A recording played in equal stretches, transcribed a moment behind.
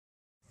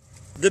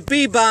The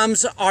bee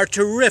balms are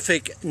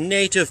terrific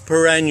native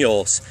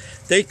perennials.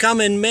 They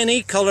come in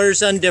many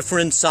colours and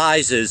different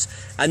sizes,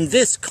 and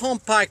this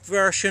compact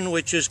version,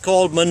 which is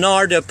called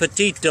Monarda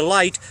Petite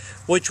Delight,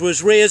 which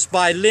was raised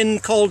by Lynn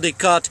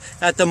Caldicott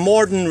at the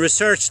Morden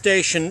Research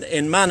Station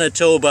in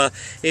Manitoba,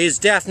 is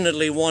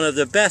definitely one of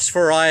the best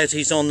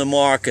varieties on the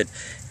market.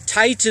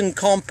 Tight and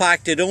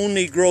compact, it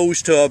only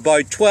grows to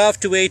about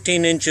 12 to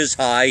 18 inches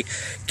high,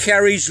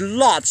 carries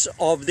lots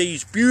of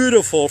these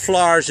beautiful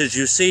flowers, as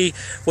you see,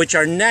 which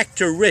are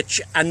nectar rich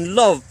and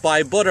loved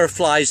by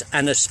butterflies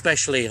and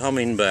especially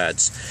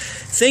hummingbirds.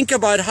 Think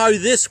about how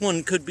this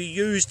one could be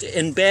used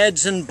in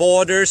beds and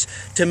borders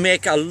to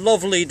make a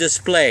lovely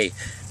display.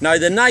 Now,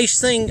 the nice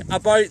thing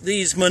about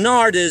these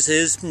Monardas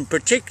is,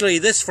 particularly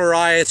this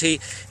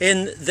variety,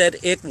 in that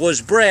it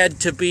was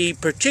bred to be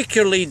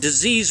particularly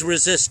disease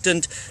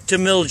resistant to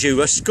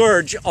mildew, a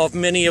scourge of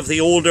many of the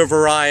older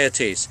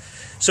varieties.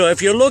 So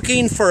if you're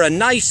looking for a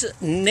nice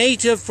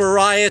native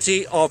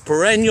variety of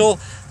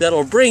perennial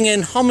that'll bring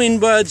in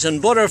hummingbirds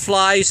and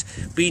butterflies,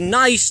 be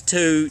nice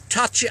to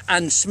touch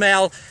and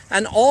smell,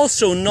 and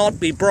also not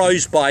be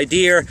browsed by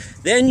deer,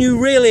 then you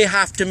really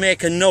have to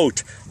make a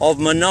note of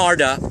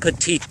Monarda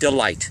Petite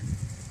Delight.